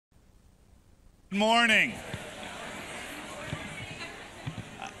Good morning.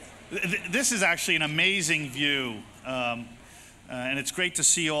 This is actually an amazing view, and it's great to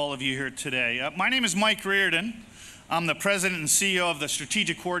see all of you here today. My name is Mike Reardon. I'm the president and CEO of the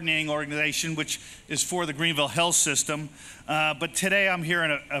Strategic Coordinating Organization, which is for the Greenville Health System. But today I'm here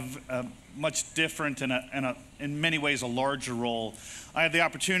in a much different and in many ways a larger role. I have the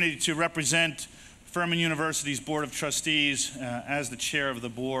opportunity to represent Furman University's Board of Trustees as the chair of the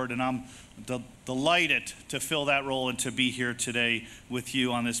board, and I'm delighted to fill that role and to be here today with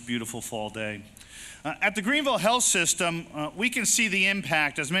you on this beautiful fall day. At the Greenville Health System, we can see the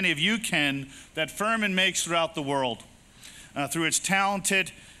impact, as many of you can, that Furman makes throughout the world through its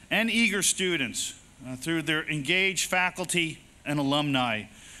talented and eager students, through their engaged faculty and alumni.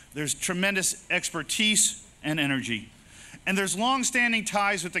 There's tremendous expertise and energy. And there's long-standing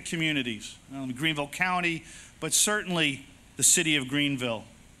ties with the communities, Greenville County, but certainly the city of Greenville.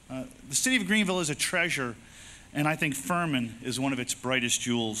 The city of Greenville is a treasure, and I think Furman is one of its brightest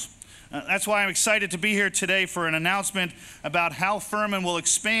jewels. That's why I'm excited to be here today for an announcement about how Furman will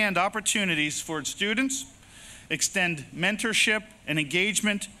expand opportunities for its students, extend mentorship and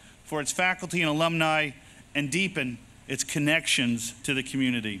engagement for its faculty and alumni, and deepen its connections to the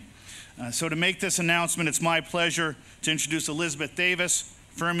community. So to make this announcement, it's my pleasure to introduce Elizabeth Davis,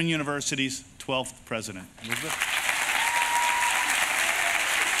 Furman University's 12th president. Elizabeth?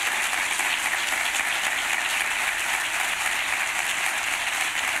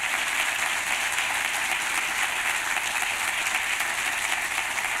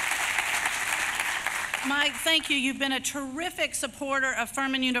 Mike, thank you. You've been a terrific supporter of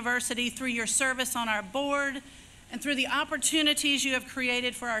Furman University through your service on our board and through the opportunities you have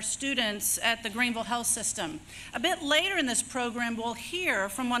created for our students at the Greenville Health System. A bit later in this program, we'll hear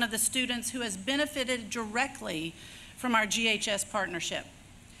from one of the students who has benefited directly from our GHS partnership.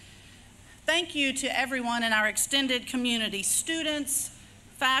 Thank you to everyone in our extended community, students,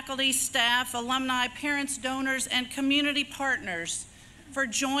 faculty, staff, alumni, parents, donors, and community partners for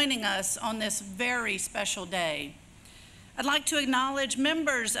joining us on this very special day. I'd like to acknowledge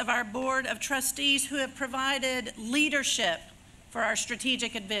members of our Board of Trustees who have provided leadership for our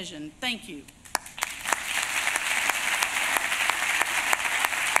strategic vision. Thank you.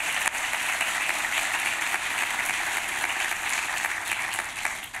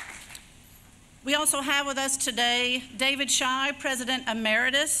 We also have with us today David Schei, President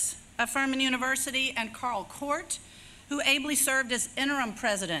Emeritus of Furman University, and Carl Court, who ably served as interim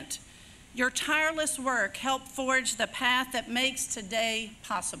president. Your tireless work helped forge the path that makes today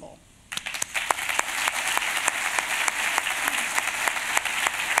possible.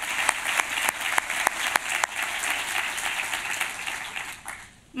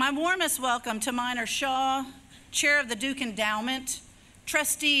 My warmest welcome to Minor Shaw, Chair of the Duke Endowment,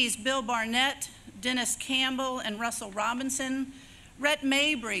 Trustees Bill Barnett, Dennis Campbell, and Russell Robinson, Rhett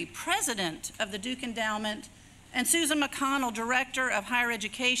Mabry, President of the Duke Endowment, and Susan McConnell, Director of Higher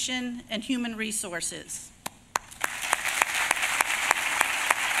Education and Human Resources.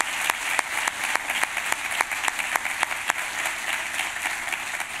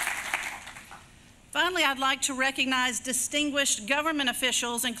 Finally, I'd like to recognize distinguished government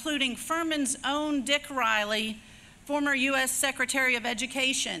officials, including Furman's own Dick Riley, former U.S. Secretary of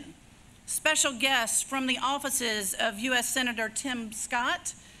Education, special guests from the offices of U.S. Senator Tim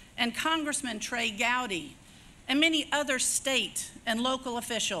Scott and Congressman Trey Gowdy, and many other state and local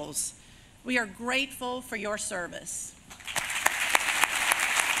officials. We are grateful for your service.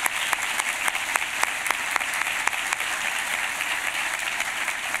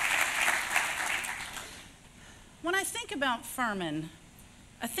 When I think about Furman,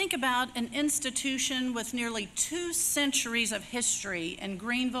 I think about an institution with nearly 2 centuries of history in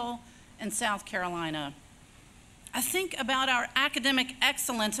Greenville and South Carolina. I think about our academic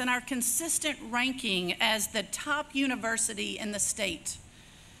excellence and our consistent ranking as the top university in the state.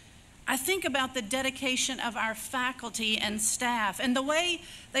 I think about the dedication of our faculty and staff and the way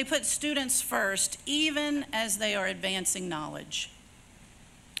they put students first, even as they are advancing knowledge.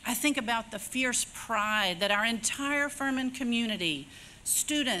 I think about the fierce pride that our entire Furman community,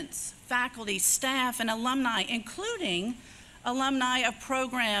 students, faculty, staff, and alumni, including alumni of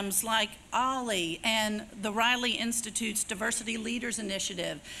programs like OLLI and the Riley Institute's Diversity Leaders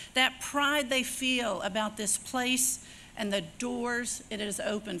Initiative, that pride they feel about this place and the doors it has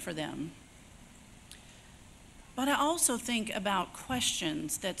opened for them. But I also think about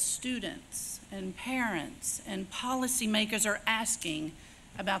questions that students and parents and policymakers are asking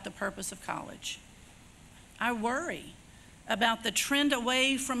about the purpose of college. I worry about the trend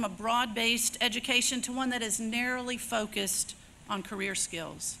away from a broad-based education to one that is narrowly focused on career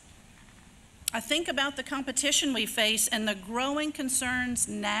skills. I think about the competition we face and the growing concerns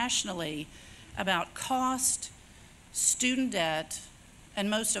nationally about cost, student debt, and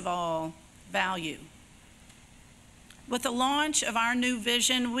most of all, value. With the launch of our new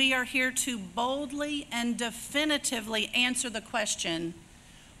vision, we are here to boldly and definitively answer the question,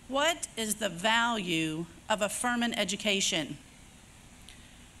 what is the value of a Furman education?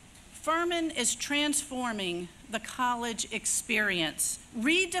 Furman is transforming the college experience,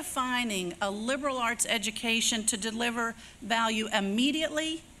 redefining a liberal arts education to deliver value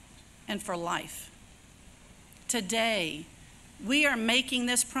immediately and for life. Today, we are making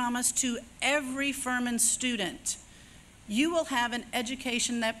this promise to every Furman student. You will have an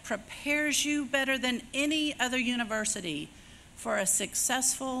education that prepares you better than any other university for a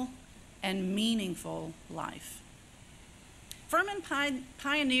successful and meaningful life. Furman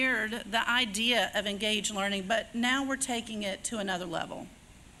pioneered the idea of engaged learning, but now we're taking it to another level.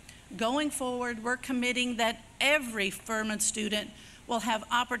 Going forward, we're committing that every Furman student will have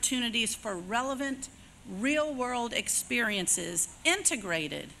opportunities for relevant, real-world experiences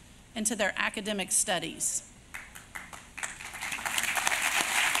integrated into their academic studies.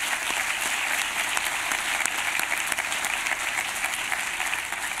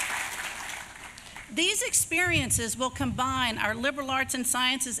 These experiences will combine our liberal arts and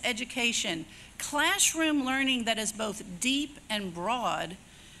sciences education, classroom learning that is both deep and broad,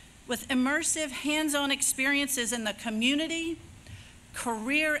 with immersive hands-on experiences in the community,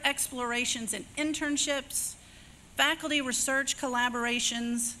 career explorations and internships, faculty research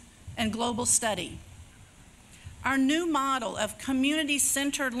collaborations, and global study. Our new model of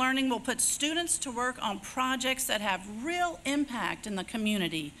community-centered learning will put students to work on projects that have real impact in the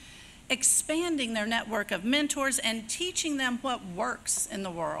community, expanding their network of mentors and teaching them what works in the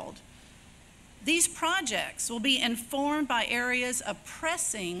world. These projects will be informed by areas of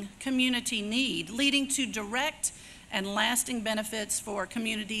pressing community need, leading to direct and lasting benefits for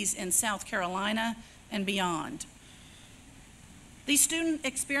communities in South Carolina and beyond. These student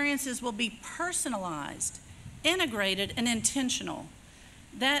experiences will be personalized, integrated, and intentional.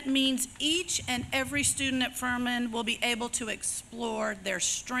 That means each and every student at Furman will be able to explore their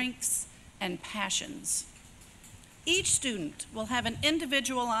strengths and passions. Each student will have an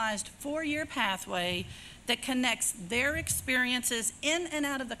individualized four-year pathway that connects their experiences in and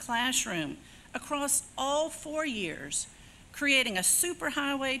out of the classroom across all 4 years, creating a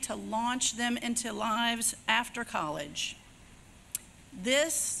superhighway to launch them into lives after college.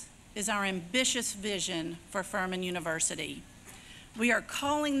 This is our ambitious vision for Furman University. We are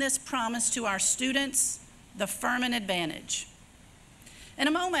calling this promise to our students the Furman Advantage. In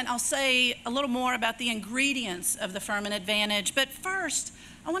a moment, I'll say a little more about the ingredients of the Furman Advantage, but first,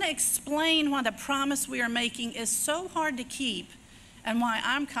 I want to explain why the promise we are making is so hard to keep and why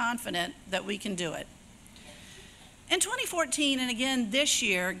I'm confident that we can do it. In 2014, and again this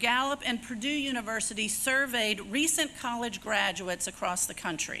year, Gallup and Purdue University surveyed recent college graduates across the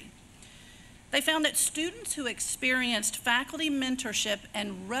country. They found that students who experienced faculty mentorship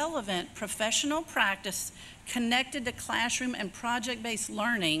and relevant professional practice connected to classroom and project-based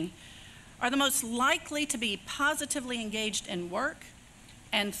learning are the most likely to be positively engaged in work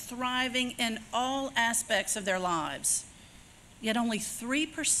and thriving in all aspects of their lives. Yet only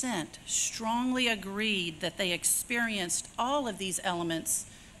 3% strongly agreed that they experienced all of these elements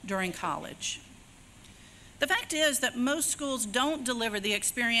during college. The fact is that most schools don't deliver the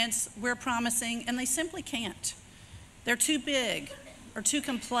experience we're promising, and they simply can't. They're too big or too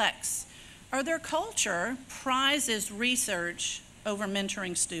complex, or their culture prizes research over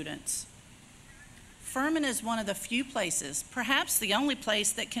mentoring students. Furman is one of the few places, perhaps the only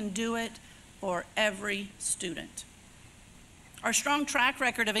place, that can do it for every student. Our strong track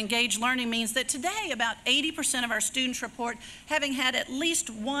record of engaged learning means that today about 80% of our students report having had at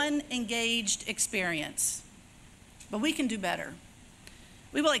least one engaged experience. But we can do better.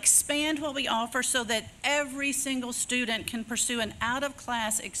 We will expand what we offer so that every single student can pursue an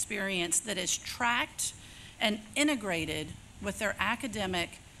out-of-class experience that is tracked and integrated with their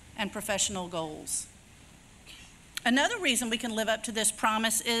academic and professional goals. Another reason we can live up to this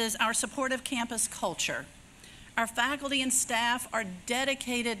promise is our supportive campus culture. Our faculty and staff are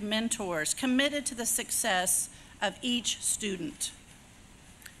dedicated mentors committed to the success of each student.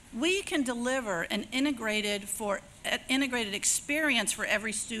 We can deliver an integrated experience for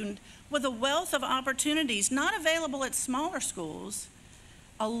every student with a wealth of opportunities not available at smaller schools,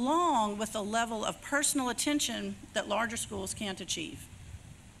 along with a level of personal attention that larger schools can't achieve.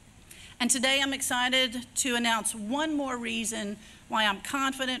 And today I'm excited to announce one more reason why I'm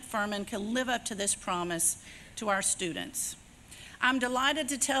confident Furman can live up to this promise to our students. I'm delighted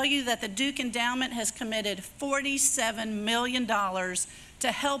to tell you that the Duke Endowment has committed $47 million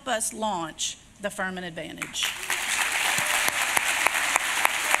to help us launch the Furman Advantage.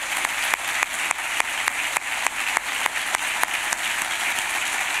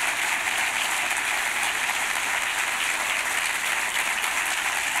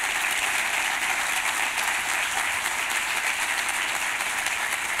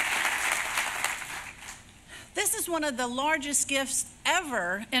 This is one of the largest gifts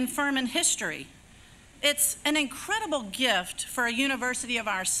ever in Furman history. It's an incredible gift for a university of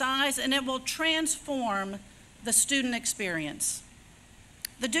our size, and it will transform the student experience.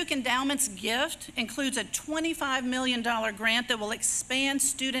 The Duke Endowment's gift includes a $25 million grant that will expand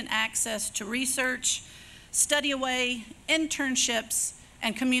student access to research, study away, internships,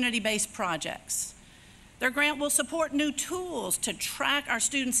 and community-based projects. Their grant will support new tools to track our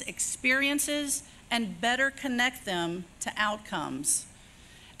students' experiences and better connect them to outcomes.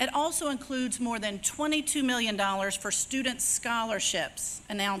 It also includes more than $22 million for student scholarships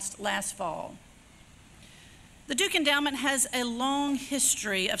announced last fall. The Duke Endowment has a long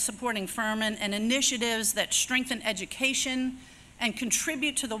history of supporting Furman and initiatives that strengthen education and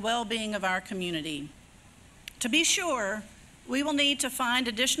contribute to the well-being of our community. To be sure, we will need to find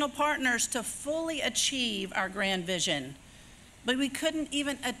additional partners to fully achieve our grand vision, but we couldn't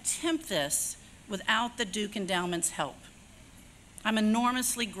even attempt this without the Duke Endowment's help. I'm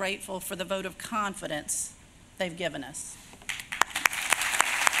enormously grateful for the vote of confidence they've given us.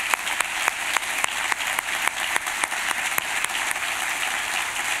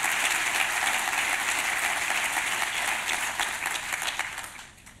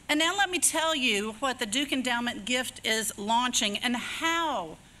 And now let me tell you what the Duke Endowment gift is launching and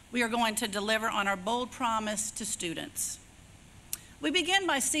how we are going to deliver on our bold promise to students. We begin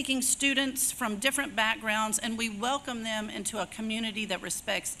by seeking students from different backgrounds, and we welcome them into a community that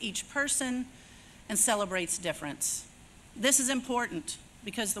respects each person and celebrates difference. This is important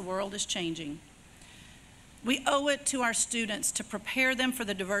because the world is changing. We owe it to our students to prepare them for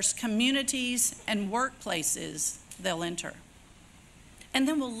the diverse communities and workplaces they'll enter. And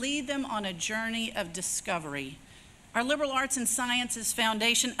then we'll lead them on a journey of discovery. Our Liberal Arts and Sciences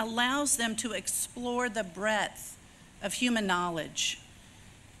Foundation allows them to explore the breadth of human knowledge.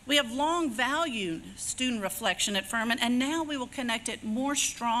 We have long valued student reflection at Furman, and now we will connect it more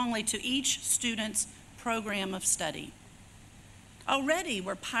strongly to each student's program of study. Already,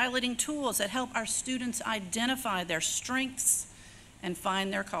 we're piloting tools that help our students identify their strengths and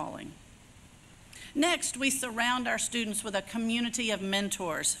find their calling. Next, we surround our students with a community of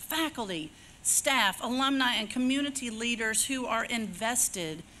mentors, faculty, staff, alumni, and community leaders who are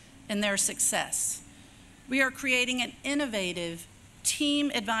invested in their success. We are creating an innovative team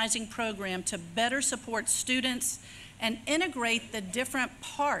advising program to better support students and integrate the different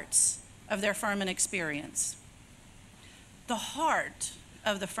parts of their Furman experience. The heart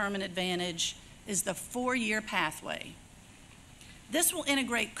of the Furman Advantage is the 4-year pathway. This will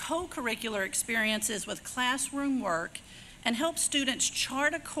integrate co-curricular experiences with classroom work and help students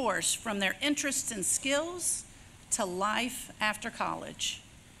chart a course from their interests and skills to life after college.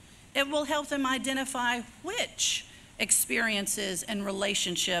 It will help them identify which experiences and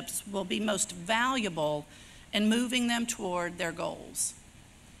relationships will be most valuable in moving them toward their goals.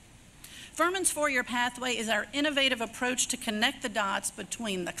 Furman's 4-year pathway is our innovative approach to connect the dots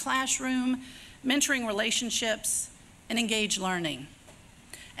between the classroom, mentoring relationships, and engaged learning.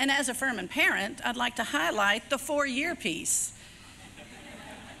 And as a Furman parent, I'd like to highlight the 4-year piece.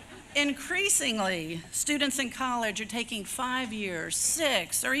 Increasingly, students in college are taking 5 years,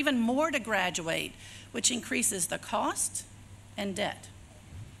 6, or even more to graduate, which increases the cost and debt.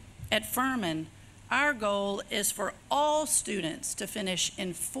 At Furman, our goal is for all students to finish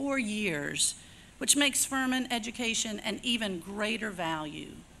in 4 years, which makes Furman education an even greater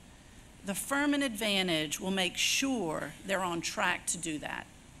value. The Furman Advantage will make sure they're on track to do that.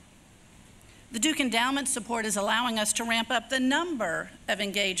 The Duke Endowment support is allowing us to ramp up the number of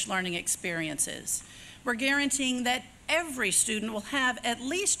engaged learning experiences. We're guaranteeing that every student will have at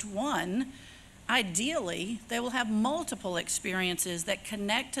least one. Ideally, they will have multiple experiences that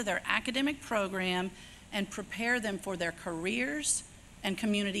connect to their academic program and prepare them for their careers and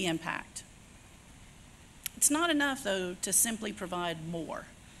community impact. It's not enough, though, to simply provide more.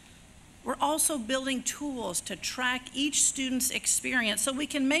 We're also building tools to track each student's experience so we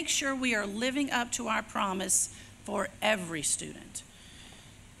can make sure we are living up to our promise for every student.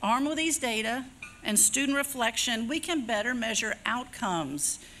 Armed with these data and student reflection, we can better measure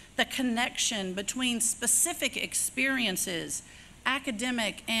outcomes, the connection between specific experiences,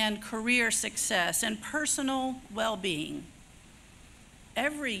 academic and career success, and personal well-being.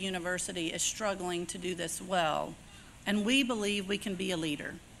 Every university is struggling to do this well, and we believe we can be a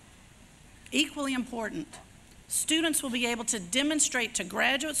leader. Equally important, students will be able to demonstrate to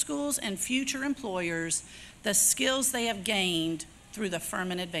graduate schools and future employers the skills they have gained through the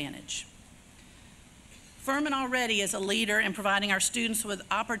Furman Advantage. Furman already is a leader in providing our students with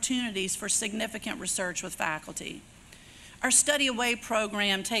opportunities for significant research with faculty. Our Study Away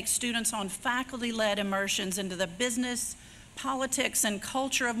program takes students on faculty-led immersions into the business, politics, and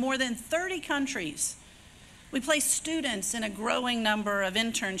culture of more than 30 countries. We place students in a growing number of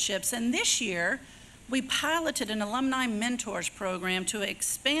internships, and this year, we piloted an Alumni Mentors program to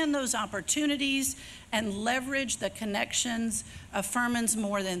expand those opportunities and leverage the connections of Furman's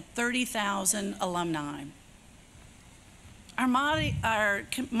more than 30,000 alumni. Our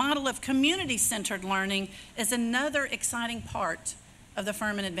model of community-centered learning is another exciting part of the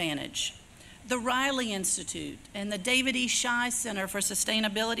Furman Advantage. The Riley Institute and the David E. Shai Center for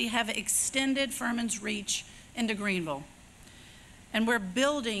Sustainability have extended Furman's reach into Greenville, and we're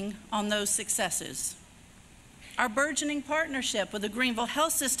building on those successes. Our burgeoning partnership with the Greenville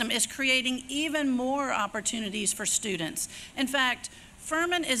Health System is creating even more opportunities for students. In fact,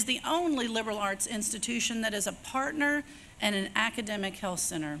 Furman is the only liberal arts institution that is a partner and an academic health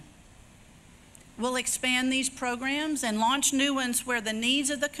center. We'll expand these programs and launch new ones where the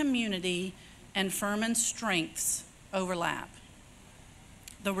needs of the community and Furman's strengths overlap.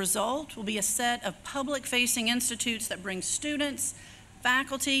 The result will be a set of public-facing institutes that bring students,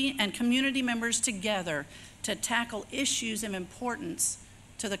 faculty, and community members together to tackle issues of importance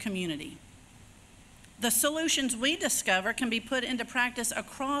to the community. The solutions we discover can be put into practice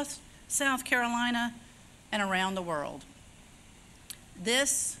across South Carolina and around the world.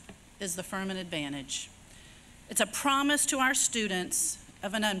 This is the Furman Advantage. It's a promise to our students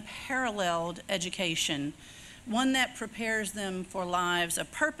of an unparalleled education, one that prepares them for lives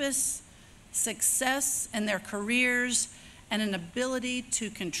of purpose, success in their careers, and an ability to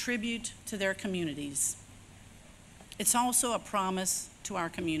contribute to their communities. It's also a promise to our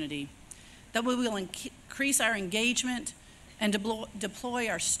community that we will increase our engagement and deploy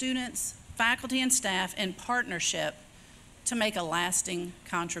our students, faculty, and staff in partnership to make a lasting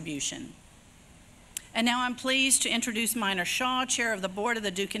contribution. And now I'm pleased to introduce Minor Shaw, Chair of the Board of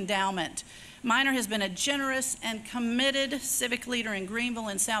the Duke Endowment. Minor has been a generous and committed civic leader in Greenville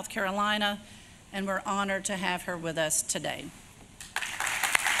and South Carolina, and we're honored to have her with us today.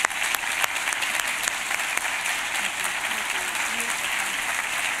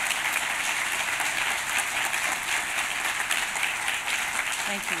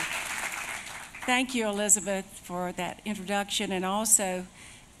 Thank you. Thank you, Elizabeth, for that introduction, and also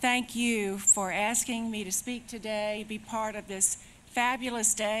thank you for asking me to speak today, be part of this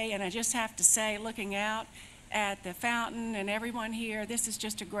fabulous day. And I just have to say, looking out at the fountain and everyone here, this is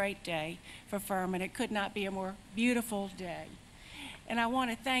just a great day for Furman. It could not be a more beautiful day. And I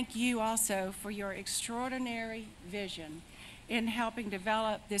want to thank you also for your extraordinary vision in helping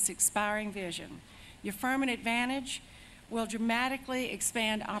develop this inspiring vision. Your Furman Advantage will dramatically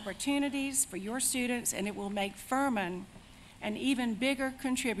expand opportunities for your students, and it will make Furman an even bigger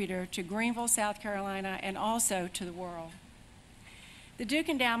contributor to Greenville, South Carolina, and also to the world. The Duke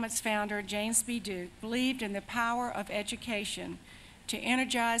Endowment's founder, James B. Duke, believed in the power of education to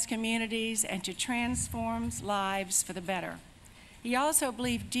energize communities and to transform lives for the better. He also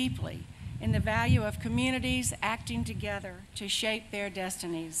believed deeply in the value of communities acting together to shape their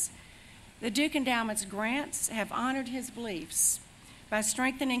destinies. The Duke Endowment's grants have honored his beliefs by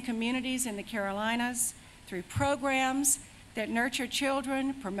strengthening communities in the Carolinas through programs that nurture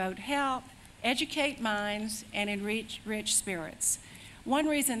children, promote health, educate minds, and enrich spirits. One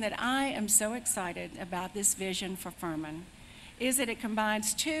reason that I am so excited about this vision for Furman is that it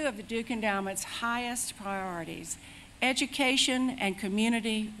combines two of the Duke Endowment's highest priorities, education and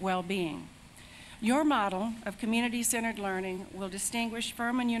community well-being. Your model of community-centered learning will distinguish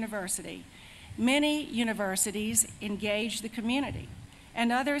Furman University. Many universities engage the community,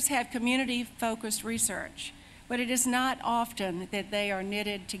 and others have community-focused research, but it is not often that they are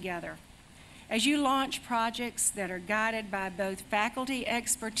knitted together. As you launch projects that are guided by both faculty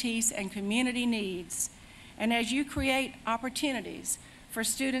expertise and community needs, and as you create opportunities for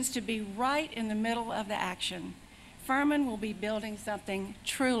students to be right in the middle of the action, Furman will be building something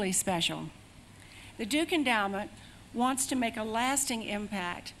truly special. The Duke Endowment wants to make a lasting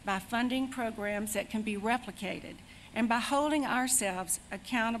impact by funding programs that can be replicated and by holding ourselves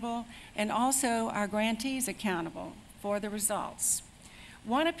accountable and also our grantees accountable for the results.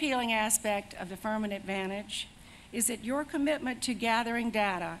 One appealing aspect of the Furman Advantage is that your commitment to gathering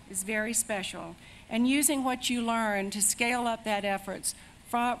data is very special, and using what you learn to scale up that efforts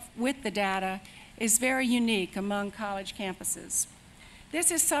with the data is very unique among college campuses. This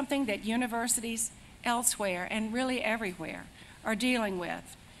is something that universities elsewhere, and really everywhere, are dealing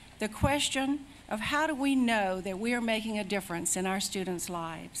with. The question of how do we know that we are making a difference in our students'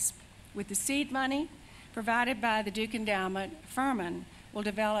 lives? With the seed money provided by the Duke Endowment, Furman will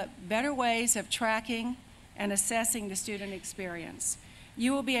develop better ways of tracking and assessing the student experience.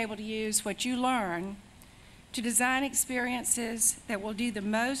 You will be able to use what you learn to design experiences that will do the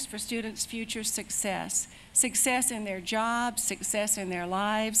most for students' future success, success in their jobs, success in their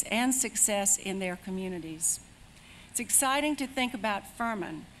lives, and success in their communities. It's exciting to think about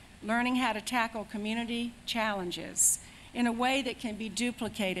Furman learning how to tackle community challenges in a way that can be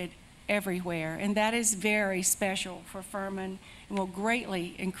duplicated everywhere, and that is very special for Furman and will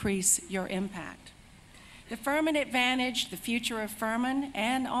greatly increase your impact. The Furman Advantage, the future of Furman,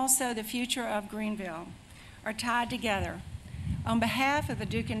 and also the future of Greenville are tied together. On behalf of the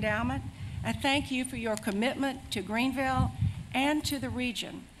Duke Endowment, I thank you for your commitment to Greenville and to the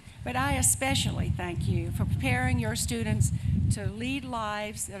region, but I especially thank you for preparing your students to lead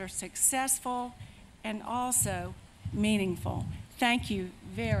lives that are successful and also meaningful. Thank you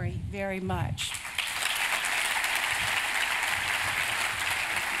very, very much.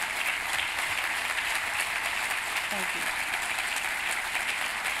 Thank you.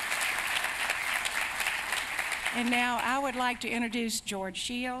 And now I would like to introduce George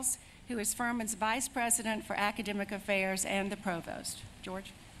Shields, who is Furman's Vice President for Academic Affairs and the Provost.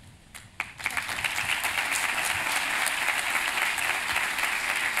 George.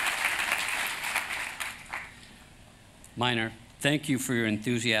 Minor, thank you for your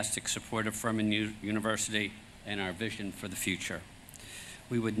enthusiastic support of Furman University and our vision for the future.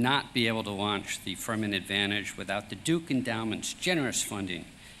 We would not be able to launch the Furman Advantage without the Duke Endowment's generous funding.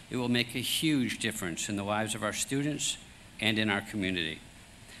 It will make a huge difference in the lives of our students and in our community.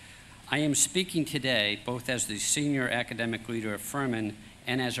 I am speaking today both as the senior academic leader of Furman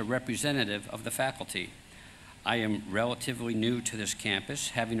and as a representative of the faculty. I am relatively new to this campus,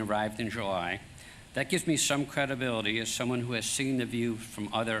 having arrived in July. That gives me some credibility as someone who has seen the view from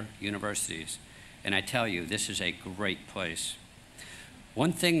other universities. And I tell you, this is a great place.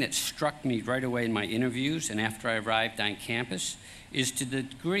 One thing that struck me right away in my interviews and after I arrived on campus is to the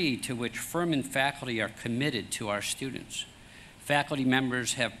degree to which Furman faculty are committed to our students. Faculty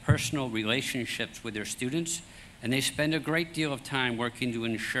members have personal relationships with their students, and they spend a great deal of time working to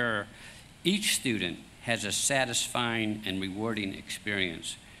ensure each student has a satisfying and rewarding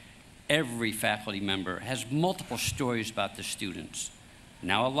experience. Every faculty member has multiple stories about the students,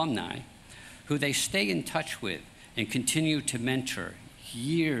 now alumni, who they stay in touch with and continue to mentor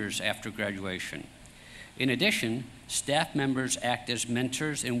years after graduation. In addition, staff members act as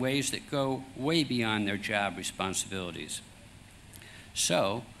mentors in ways that go way beyond their job responsibilities.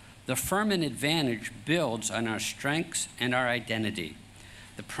 So, the Furman Advantage builds on our strengths and our identity.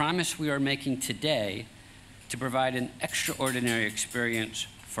 The promise we are making today to provide an extraordinary experience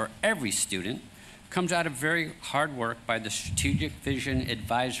for every student comes out of very hard work by the Strategic Vision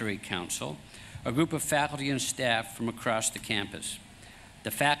Advisory Council, a group of faculty and staff from across the campus.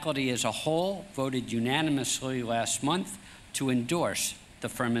 The faculty as a whole voted unanimously last month to endorse the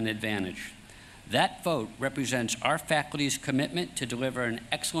Furman Advantage. That vote represents our faculty's commitment to deliver an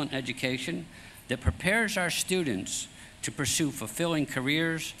excellent education that prepares our students to pursue fulfilling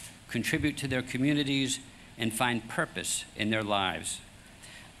careers, contribute to their communities, and find purpose in their lives.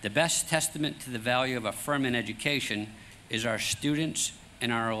 The best testament to the value of a Furman education is our students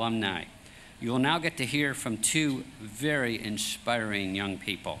and our alumni. You will now get to hear from two very inspiring young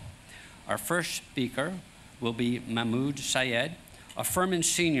people. Our first speaker will be Mahmoud Syed, a Furman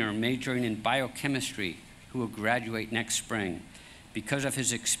senior majoring in biochemistry who will graduate next spring. Because of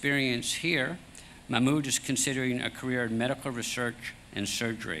his experience here, Mahmoud is considering a career in medical research and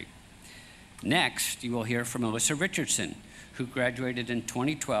surgery. Next, you will hear from Alyssa Richardson, who graduated in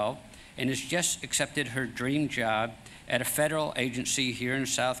 2012 and has just accepted her dream job at a federal agency here in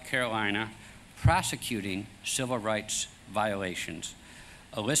South Carolina, prosecuting civil rights violations.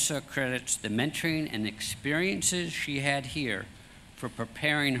 Alyssa credits the mentoring and experiences she had here for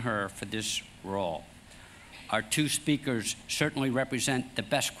preparing her for this role. Our two speakers certainly represent the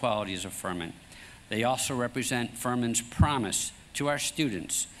best qualities of Furman. They also represent Furman's promise to our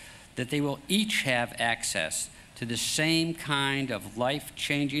students that they will each have access to the same kind of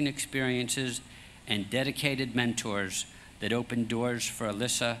life-changing experiences and dedicated mentors that open doors for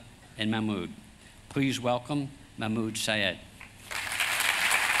Alyssa and Mahmoud. Please welcome Mahmoud Syed.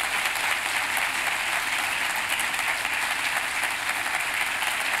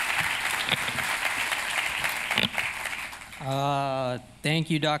 Thank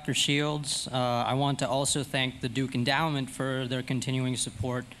you, Dr. Shields. I want to also thank the Duke Endowment for their continuing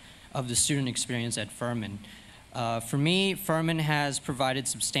support of the student experience at Furman. For me, Furman has provided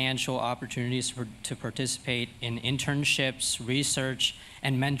substantial opportunities to participate in internships, research,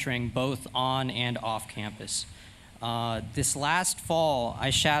 and mentoring both on and off campus. This last fall, I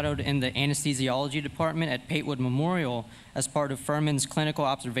shadowed in the anesthesiology department at Patewood Memorial as part of Furman's clinical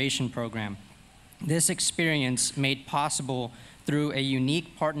observation program. This experience, made possible through a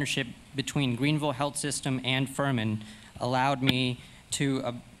unique partnership between Greenville Health System and Furman, allowed me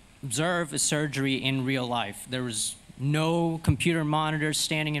to observe a surgery in real life. There was no computer monitors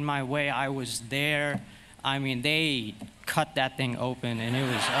standing in my way. I was there. I mean, they cut that thing open, and it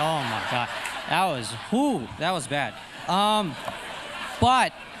was, oh my God. That was bad.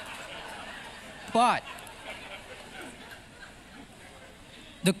 But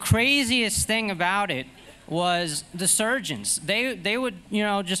the craziest thing about it was the surgeons. They would,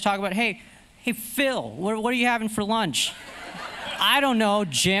 just talk about, hey, Phil, what are you having for lunch? I don't know,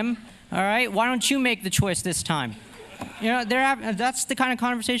 Jim. All right, why don't you make the choice this time? That's the kind of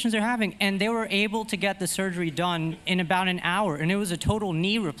conversations they're having, and they were able to get the surgery done in about an hour, and it was a total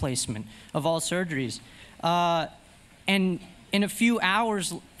knee replacement of all surgeries. And in a few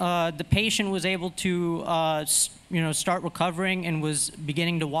hours, the patient was able to, start recovering and was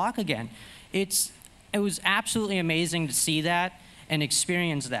beginning to walk again. It was absolutely amazing to see that and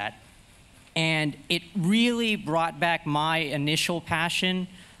experience that. And it really brought back my initial passion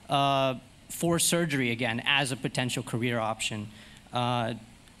for surgery again as a potential career option.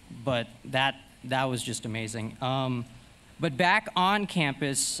 But that was just amazing. But back on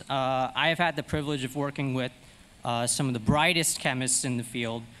campus, I have had the privilege of working with some of the brightest chemists in the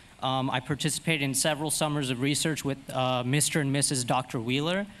field. I participated in several summers of research with Mr. and Mrs. Dr.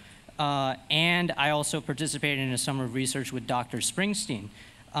 Wheeler, and I also participated in a summer of research with Dr. Springsteen.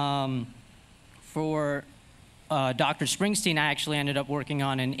 For Dr. Springsteen, I actually ended up working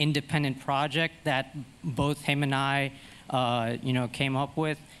on an independent project that both him and I, came up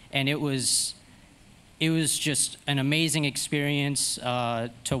with, and it was just an amazing experience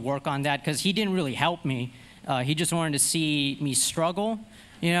to work on that, because he didn't really help me. He just wanted to see me struggle.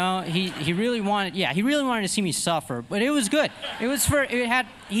 He really wanted to see me suffer, but it was good.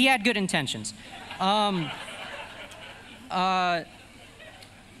 He had good intentions.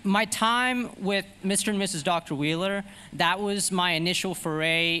 My time with Mr. and Mrs. Dr. Wheeler, that was my initial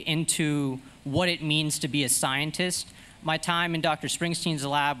foray into what it means to be a scientist. My time in Dr. Springsteen's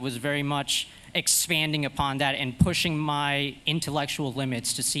lab was very much expanding upon that and pushing my intellectual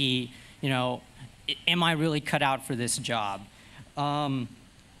limits to see, am I really cut out for this job?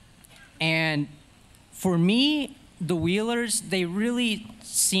 And for me, the Wheelers, they really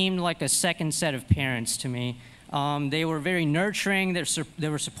seemed like a second set of parents to me. They were very nurturing, they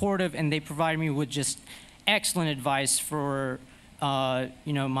were supportive, and they provided me with just excellent advice for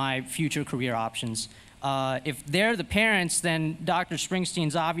my future career options. If they're the parents, then Dr.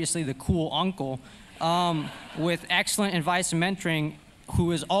 Springsteen's obviously the cool uncle with excellent advice and mentoring,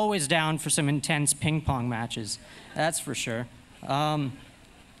 who is always down for some intense ping pong matches. That's for sure.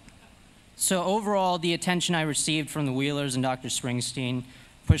 So overall, the attention I received from the Wheelers and Dr. Springsteen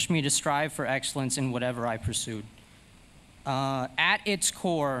pushed me to strive for excellence in whatever I pursued. At its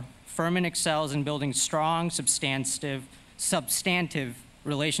core, Furman excels in building strong, substantive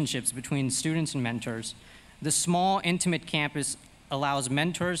relationships between students and mentors. The small, intimate campus allows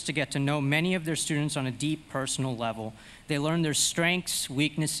mentors to get to know many of their students on a deep personal level. They learn their strengths,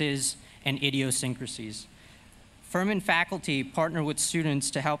 weaknesses, and idiosyncrasies. Furman faculty partner with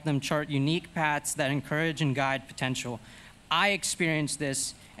students to help them chart unique paths that encourage and guide potential. I experienced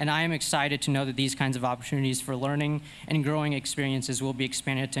this, and I am excited to know that these kinds of opportunities for learning and growing experiences will be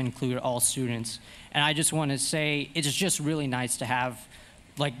expanded to include all students. And I just want to say, it's just really nice to have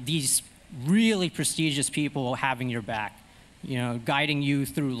these really prestigious people having your back, guiding you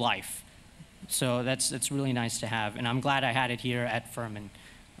through life. So that's really nice to have, and I'm glad I had it here at Furman.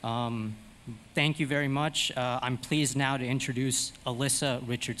 Thank you very much. I'm pleased now to introduce Alyssa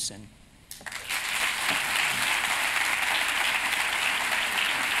Richardson.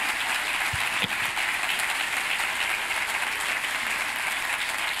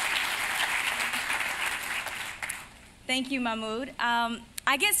 Thank you, Mahmoud.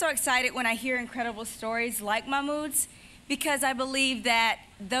 I get so excited when I hear incredible stories like Mahmoud's, because I believe that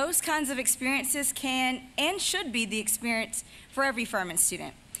those kinds of experiences can and should be the experience for every Furman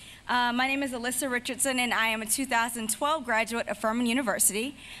student. My name is Alyssa Richardson, and I am a 2012 graduate of Furman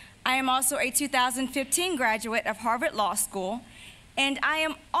University. I am also a 2015 graduate of Harvard Law School, And I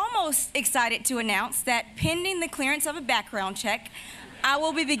am almost excited to announce that pending the clearance of a background check, I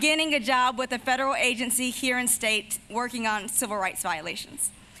will be beginning a job with a federal agency here in state working on civil rights violations.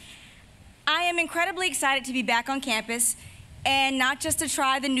 I am incredibly excited to be back on campus, and not just to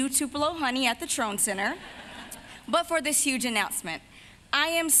try the new Tupelo honey at the Trone Center, but for this huge announcement. I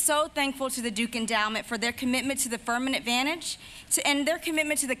am so thankful to the Duke Endowment for their commitment to the Furman Advantage and their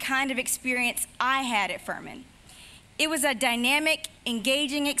commitment to the kind of experience I had at Furman. It was a dynamic,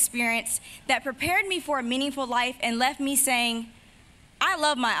 engaging experience that prepared me for a meaningful life and left me saying, I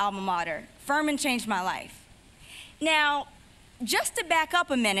love my alma mater. Furman changed my life. Now, just to back up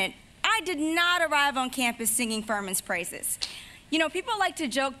a minute, I did not arrive on campus singing Furman's praises. You know, people like to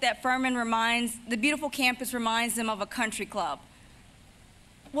joke that the beautiful campus reminds them of a country club.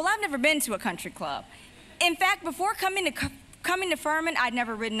 Well, I've never been to a country club. In fact, before coming to Furman, I'd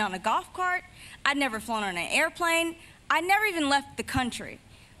never ridden on a golf cart, I'd never flown on an airplane, I'd never even left the country.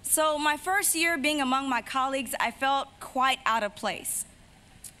 So my first year being among my colleagues, I felt quite out of place.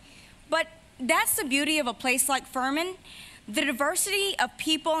 But that's the beauty of a place like Furman. The diversity of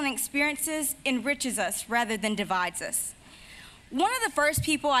people and experiences enriches us rather than divides us. One of the first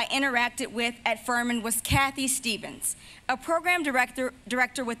people I interacted with at Furman was Kathy Stevens, a program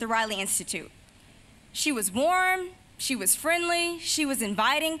director with the Riley Institute. She was warm, she was friendly, she was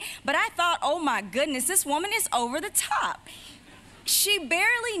inviting, but I thought, oh my goodness, this woman is over the top. She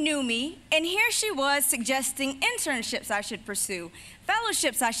barely knew me, and here she was suggesting internships I should pursue,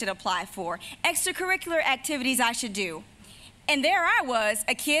 fellowships I should apply for, extracurricular activities I should do. And there I was,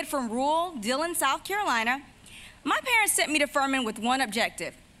 a kid from rural Dillon, South Carolina. My parents sent me to Furman with one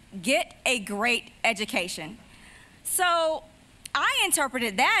objective: get a great education. So I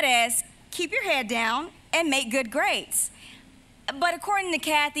interpreted that as keep your head down and make good grades. But according to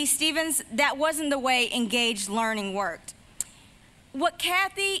Kathy Stevens, that wasn't the way engaged learning worked. What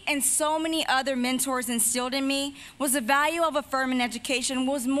Kathy and so many other mentors instilled in me was the value of a Furman education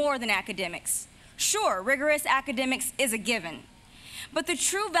was more than academics. Sure, rigorous academics is a given, but the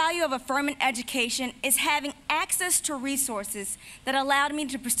true value of a Furman education is having access to resources that allowed me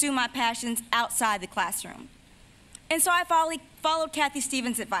to pursue my passions outside the classroom. And so I followed Kathy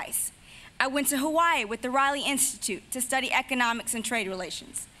Stevens' advice. I went to Hawaii with the Riley Institute to study economics and trade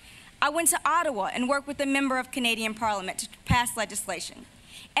relations. I went to Ottawa and worked with a member of Canadian Parliament to pass legislation.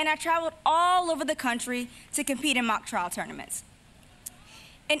 And I traveled all over the country to compete in mock trial tournaments.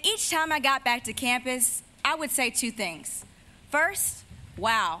 And each time I got back to campus, I would say two things. First,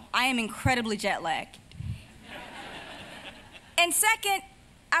 wow, I am incredibly jet lagged. And second,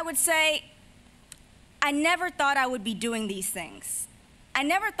 I would say, I never thought I would be doing these things. I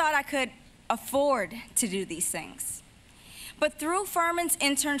never thought I could afford to do these things. But through Furman's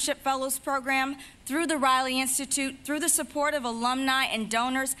Internship Fellows Program, through the Riley Institute, through the support of alumni and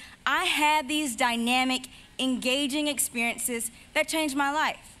donors, I had these dynamic, engaging experiences that changed my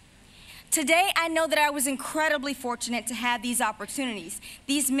life. Today, I know that I was incredibly fortunate to have these opportunities,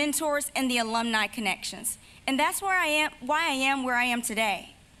 these mentors and the alumni connections. And that's why I am where I am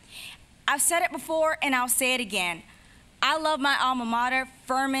today. I've said it before and I'll say it again. I love my alma mater.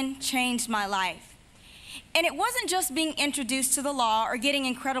 Furman changed my life. And it wasn't just being introduced to the law or getting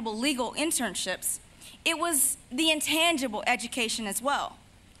incredible legal internships. It was the intangible education as well.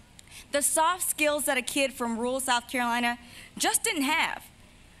 The soft skills that a kid from rural South Carolina just didn't have.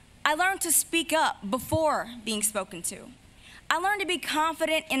 I learned to speak up before being spoken to. I learned to be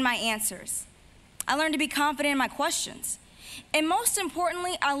confident in my answers. I learned to be confident in my questions. And most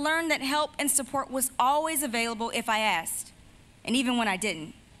importantly, I learned that help and support was always available if I asked, and even when I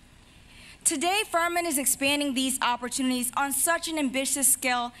didn't. Today, Furman is expanding these opportunities on such an ambitious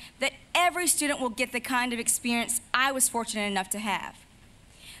scale that every student will get the kind of experience I was fortunate enough to have.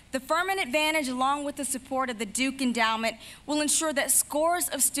 The Furman Advantage, along with the support of the Duke Endowment, will ensure that scores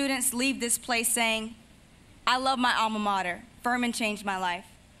of students leave this place saying, I love my alma mater. Furman changed my life.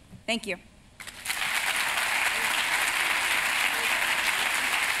 Thank you.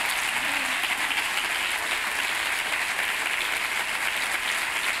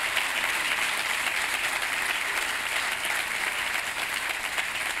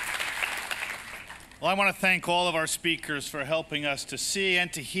 Well, I want to thank all of our speakers for helping us to see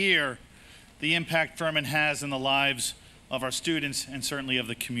and to hear the impact Furman has in the lives of our students and certainly of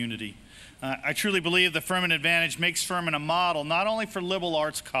the community. I truly believe the Furman Advantage makes Furman a model not only for liberal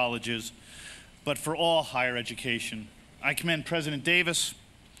arts colleges, but for all higher education. I commend President Davis,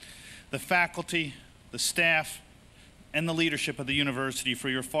 the faculty, the staff, and the leadership of the university for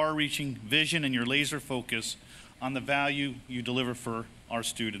your far-reaching vision and your laser focus on the value you deliver for our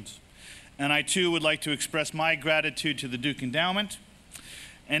students. And I too would like to express my gratitude to the Duke Endowment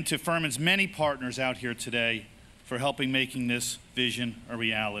and to Furman's many partners out here today for helping making this vision a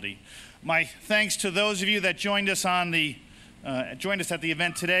reality. My thanks to those of you that joined us at the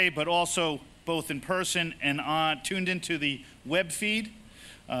event today, but also both in person and tuned into the web feed.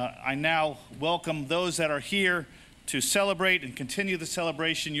 I now welcome those that are here to celebrate and continue the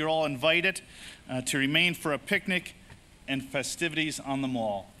celebration. You're all invited to remain for a picnic and festivities on the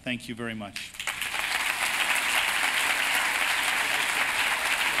mall. Thank you very much.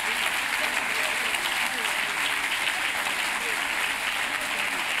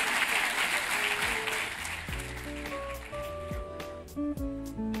 Mm-hmm.